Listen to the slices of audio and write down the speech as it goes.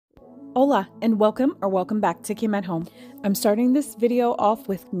Hola and welcome back to Kim at Home. I'm starting this video off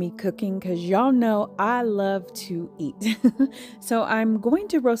with me cooking because y'all know I love to eat. So I'm going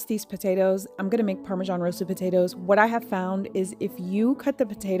to roast these potatoes. I'm going to make Parmesan roasted potatoes. What I have found is if you cut the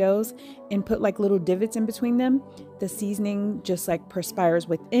potatoes and put like little divots in between them, the seasoning just like perspires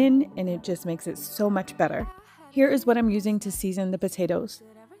within and it just makes it so much better. Here is what I'm using to season the potatoes.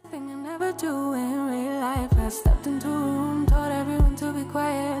 Do in real life. I stepped into a room, told everyone to be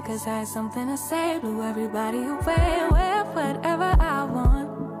quiet, cause I had something to say, blew everybody away, wear whatever I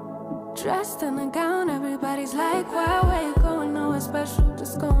want, dressed in a gown, everybody's like, why, where you going, nowhere special,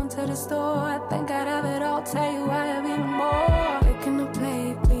 just going to the store, I think I'd have it all, tell you I have even more, picking a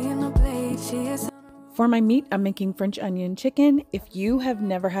plate, being a plate, she is. For my meat, I'm making French onion chicken. If you have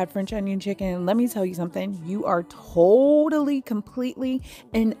never had French onion chicken, let me tell you something. You are totally, completely,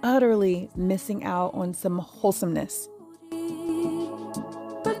 and utterly missing out on some wholesomeness.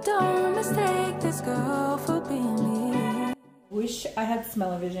 But don't mistake this girl for being me. Wish I had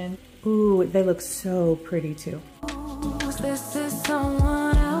smell-o-vision. Ooh, they look so pretty too. This is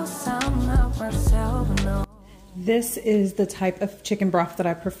someone else, I'm not myself, no. This is the type of chicken broth that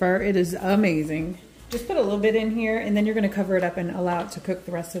I prefer. It is amazing. Just put a little bit in here and then you're gonna cover it up and allow it to cook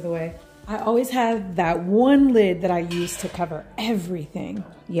the rest of the way. I always have that one lid that I use to cover everything.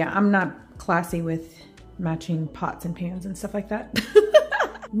 Yeah, I'm not classy with matching pots and pans and stuff like that.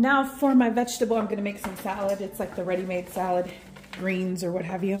 Now for my vegetable, I'm gonna make some salad. It's like the ready-made salad, greens or what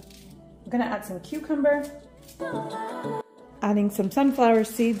have you. I'm gonna add some cucumber, adding some sunflower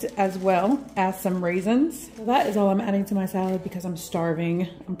seeds as well as some raisins. So that is all I'm adding to my salad because I'm starving.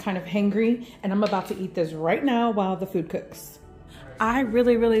 I'm kind of hangry and I'm about to eat this right now while the food cooks. I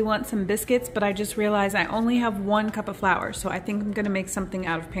really want some biscuits, but I just realized I only have 1 cup of flour. So I think I'm gonna make something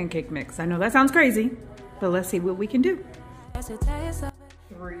out of pancake mix. I know that sounds crazy, but let's see what we can do.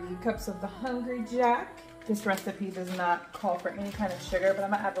 3 cups of the Hungry Jack. This recipe does not call for any kind of sugar, but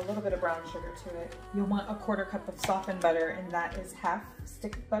I'm gonna add a little bit of brown sugar to it. You'll want a 1/4 cup of softened butter, and that is half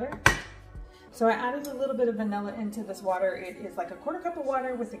stick of butter. So I added a little bit of vanilla into this water. It is like a 1/4 cup of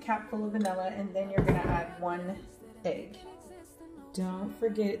water with a cap full of vanilla, and then you're gonna add 1 egg. Don't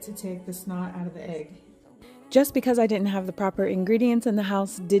forget to take the snot out of the egg. Just because I didn't have the proper ingredients in the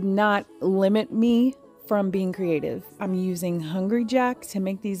house did not limit me from being creative. I'm using Hungry Jack to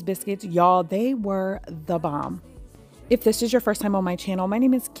make these biscuits. Y'all, they were the bomb. If this is your first time on my channel, my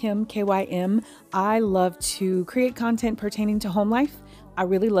name is Kim, K-Y-M. I love to create content pertaining to home life. I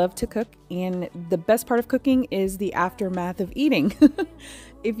really love to cook, and the best part of cooking is the aftermath of eating.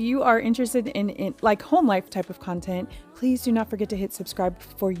 If you are interested in like home life type of content, please do not forget to hit subscribe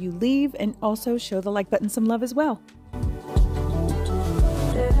before you leave, and also show the like button some love as well.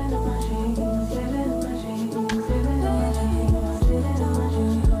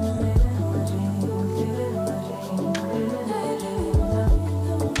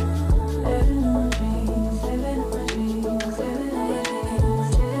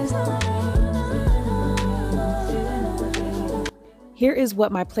 Here is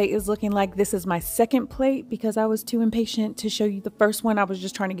what my plate is looking like. This is my second plate because I was too impatient to show you the first one. I was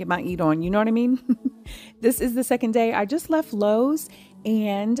just trying to get my eat on, you know what I mean? This is the second day. I just left Lowe's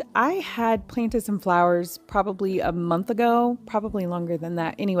and I had planted some flowers probably a month ago, probably longer than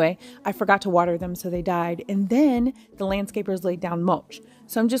that. Anyway, I forgot to water them so they died, and then the landscapers laid down mulch.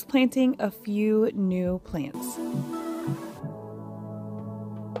 So I'm just planting a few new plants.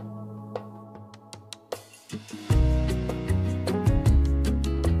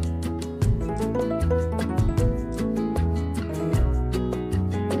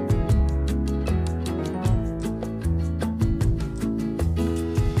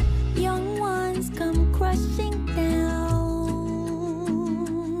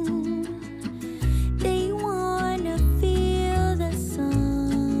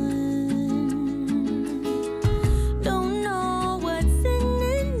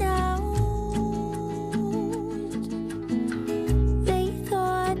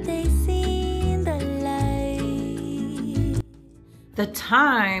 The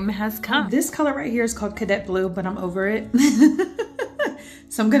time has come. This color right here is called Cadet Blue, but I'm over it.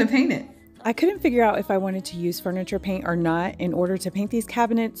 So I'm gonna paint it. I couldn't figure out if I wanted to use furniture paint or not in order to paint these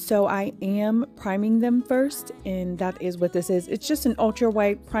cabinets, so I am priming them first, and that is what this is. It's just an ultra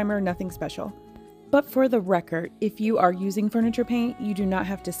white primer, nothing special. But for the record, if you are using furniture paint, you do not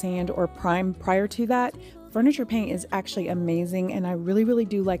have to sand or prime prior to that. Furniture paint is actually amazing, and I really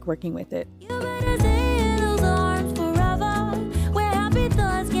do like working with it.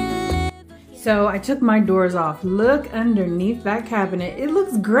 So I took my doors off. Look underneath that cabinet. It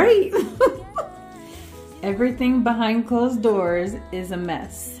looks great. Everything behind closed doors is a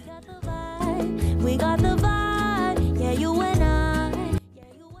mess. We got the vibe, yeah, you and I.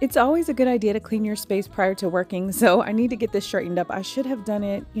 It's always a good idea to clean your space prior to working, so I need to get this straightened up. I should have done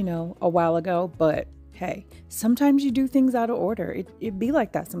it, you know, a while ago, but hey, sometimes you do things out of order. It be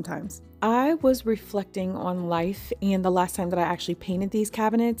like that sometimes. I was reflecting on life and the last time that I actually painted these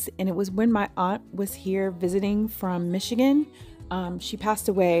cabinets, and it was when my aunt was here visiting from Michigan. She passed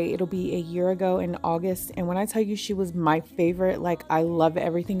away, it'll be a year ago in August, and when I tell you she was my favorite, like I love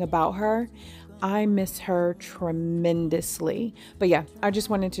everything about her, I miss her tremendously. But yeah, I just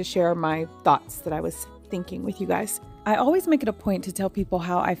wanted to share my thoughts that I was thinking with you guys. I always make it a point to tell people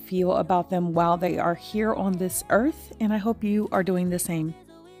how I feel about them while they are here on this earth, and I hope you are doing the same.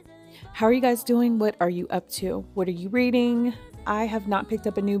 How are you guys doing? What are you up to? What are you reading? I have not picked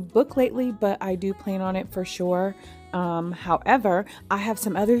up a new book lately, but I do plan on it for sure. However, I have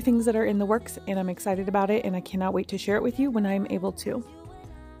some other things that are in the works and I'm excited about it, and I cannot wait to share it with you when I'm able to.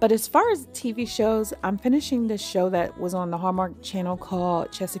 But as far as TV shows, I'm finishing this show that was on the Hallmark channel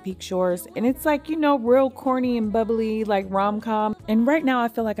called Chesapeake Shores. And it's like, you know, real corny and bubbly, like rom-com. And right now I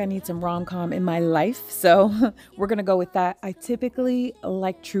feel like I need some rom-com in my life. So we're going to go with that. I typically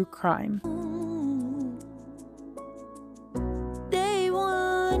like true crime. They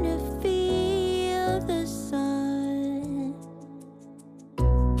wanna feel the sun.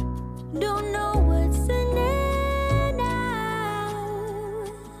 Don't know what's in it.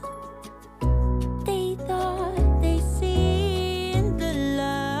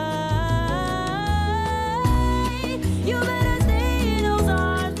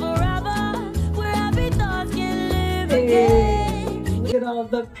 Look at all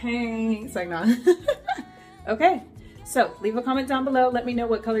the paint. It's like, nah. Okay, so leave a comment down below. Let me know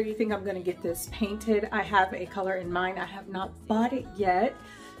what color you think I'm gonna get this painted. I have a color in mind. I have not bought it yet.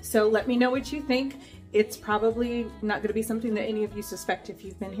 So let me know what you think. It's probably not gonna be something that any of you suspect if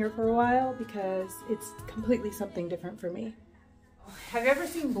you've been here for a while, because it's completely something different for me. Have you ever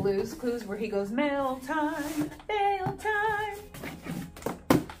seen Blue's Clues where he goes, mail time, mail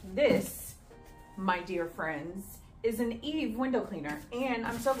time? This, my dear friends, is an 𝐸𝐕 window cleaner, and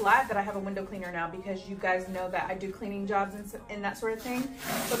I'm so glad that I have a window cleaner now, because you guys know that I do cleaning jobs and that sort of thing,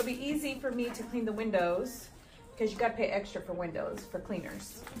 so it'll be easy for me to clean the windows, because you got to pay extra for windows for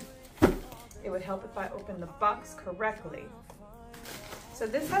cleaners. It would help if I open the box correctly. So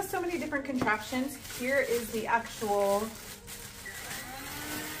this has so many different contraptions. Here is the actual,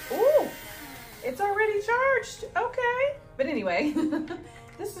 ooh, it's already charged, okay. But anyway,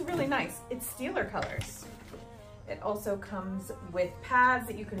 this is really nice. It's Steeler colors. It also comes with pads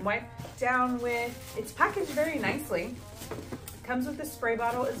that you can wipe down with. It's packaged very nicely. It comes with a spray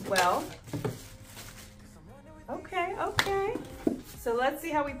bottle as well. Okay, okay. So let's see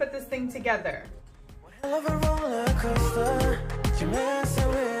how we put this thing together. I love a roller coaster. You're messing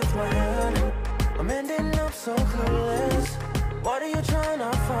with my head. I'm ending up so clueless. What are you trying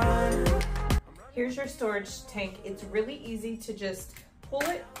to find? Here's your storage tank. It's really easy to just pull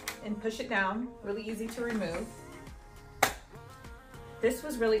it and push it down. Really easy to remove. This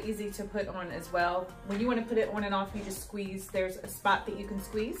was really easy to put on as well. When you want to put it on and off, you just squeeze. There's a spot that you can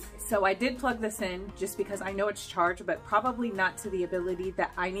squeeze. So I did plug this in just because I know it's charged, but probably not to the ability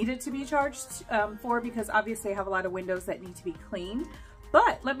that I need it to be charged for, because obviously I have a lot of windows that need to be cleaned.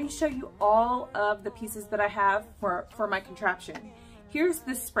 But let me show you all of the pieces that I have for my contraption. Here's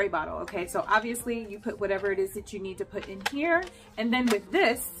this spray bottle, okay? So obviously you put whatever it is that you need to put in here. And then with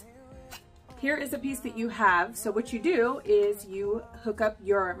this, here is a piece that you have. So what you do is you hook up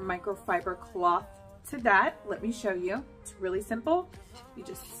your microfiber cloth to that. Let me show you. It's really simple. You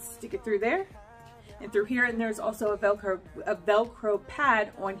just stick it through there and through here, and there's also a Velcro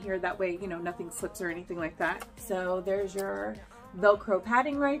pad on here. That way, you know, nothing slips or anything like that. So there's your Velcro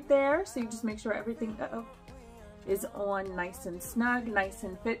padding right there. So you just make sure everything is on nice and snug, nice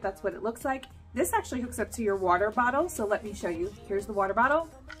and fit. That's what it looks like. This actually hooks up to your water bottle. So let me show you. Here's the water bottle.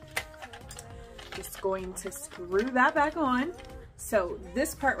 Just going to screw that back on. So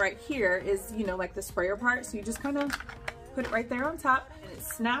this part right here is, you know, like the sprayer part. So you just kind of put it right there on top and it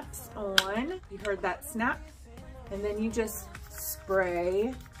snaps on. You heard that snap. And then you just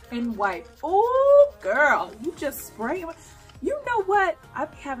spray and wipe. Oh, girl, you just spray. You know what? I'm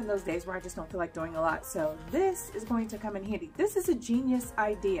having those days where I just don't feel like doing a lot. So this is going to come in handy. This is a genius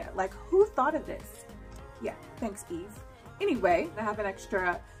idea. Like, who thought of this? Yeah, thanks, 𝐸𝐕. Anyway, I have an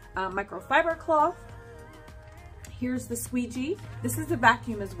extra microfiber cloth. Here's the squeegee. This is the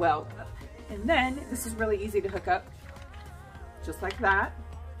vacuum as well. And then this is really easy to hook up, just like that.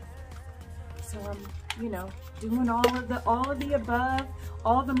 So I'm, you know, doing all of the above.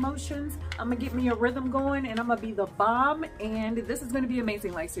 all the motions. I'm gonna get me a rhythm going and I'm gonna be the bomb. And this is gonna be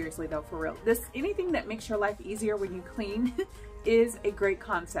amazing. Like seriously though, for real. Anything that makes your life easier when you clean is a great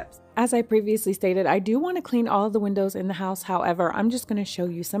concept. As I previously stated, I do want to clean all of the windows in the house. However, I'm just gonna show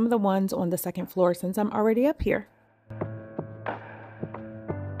you some of the ones on the second floor since I'm already up here.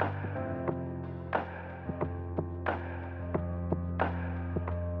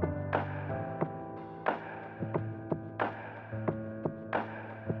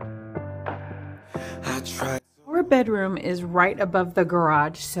 Our bedroom is right above the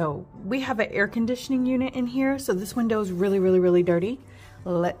garage, so we have an air conditioning unit in here, so this window is really dirty.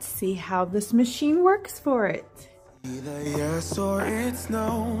 Let's see how this machine works for it. Either yes or it's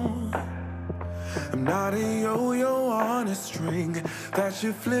no. I'm not a yo-yo on a string that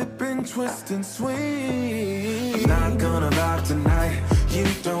you flip and twist and swing. I'm not gonna vibe tonight. You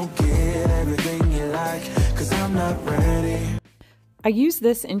don't get everything you like, 'cause I'm not ready. I used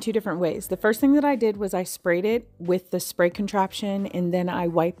this in two different ways. The first thing that I did was I sprayed it with the spray contraption and then I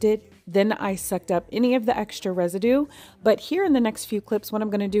wiped it. Then I sucked up any of the extra residue. But here in the next few clips, what I'm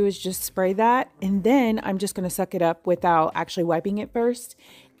gonna do is just spray that and then I'm just gonna suck it up without actually wiping it first.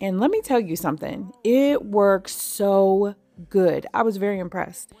 And let me tell you something, it works so good. I was very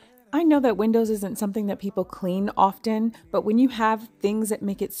impressed. I know that windows isn't something that people clean often, but when you have things that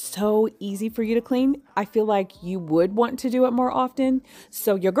make it so easy for you to clean, I feel like you would want to do it more often.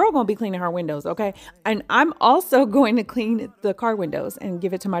 So your girl gonna be cleaning her windows, okay? And I'm also going to clean the car windows and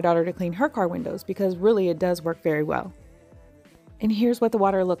give it to my daughter to clean her car windows because really it does work very well. And here's what the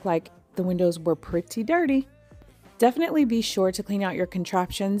water looked like. The windows were pretty dirty. Definitely be sure to clean out your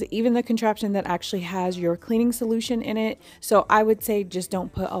contraptions, even the contraption that actually has your cleaning solution in it. So I would say just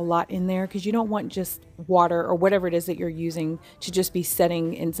don't put a lot in there because you don't want just water or whatever it is that you're using to just be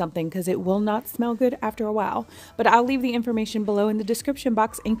setting in something because it will not smell good after a while. But I'll leave the information below in the description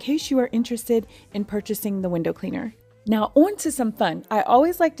box in case you are interested in purchasing the window cleaner. Now on to some fun. I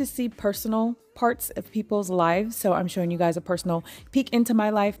always like to see personal parts of people's lives, so I'm showing you guys a personal peek into my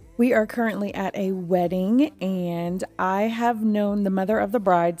life. We are currently at a wedding and I have known the mother of the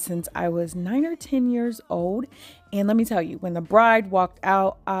bride since I was 9 or 10 years old. And let me tell you, when the bride walked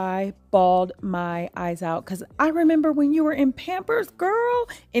out, I bawled my eyes out because I remember when you were in Pampers, girl.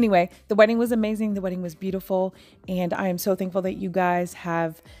 Anyway, the wedding was amazing. The wedding was beautiful. And I am so thankful that you guys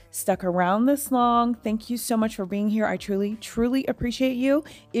have stuck around this long. Thank you so much for being here. I truly appreciate you.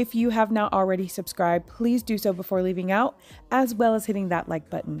 If you have not already subscribed, please do so before leaving out, as well as hitting that like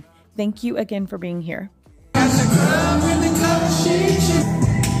button. Thank you again for being here.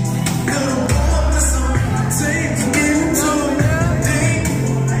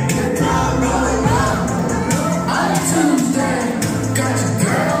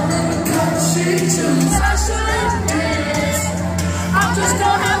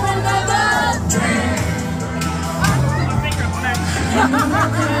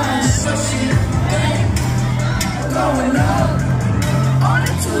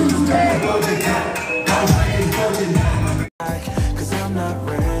 Cause I'm not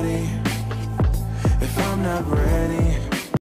ready. If I'm not ready,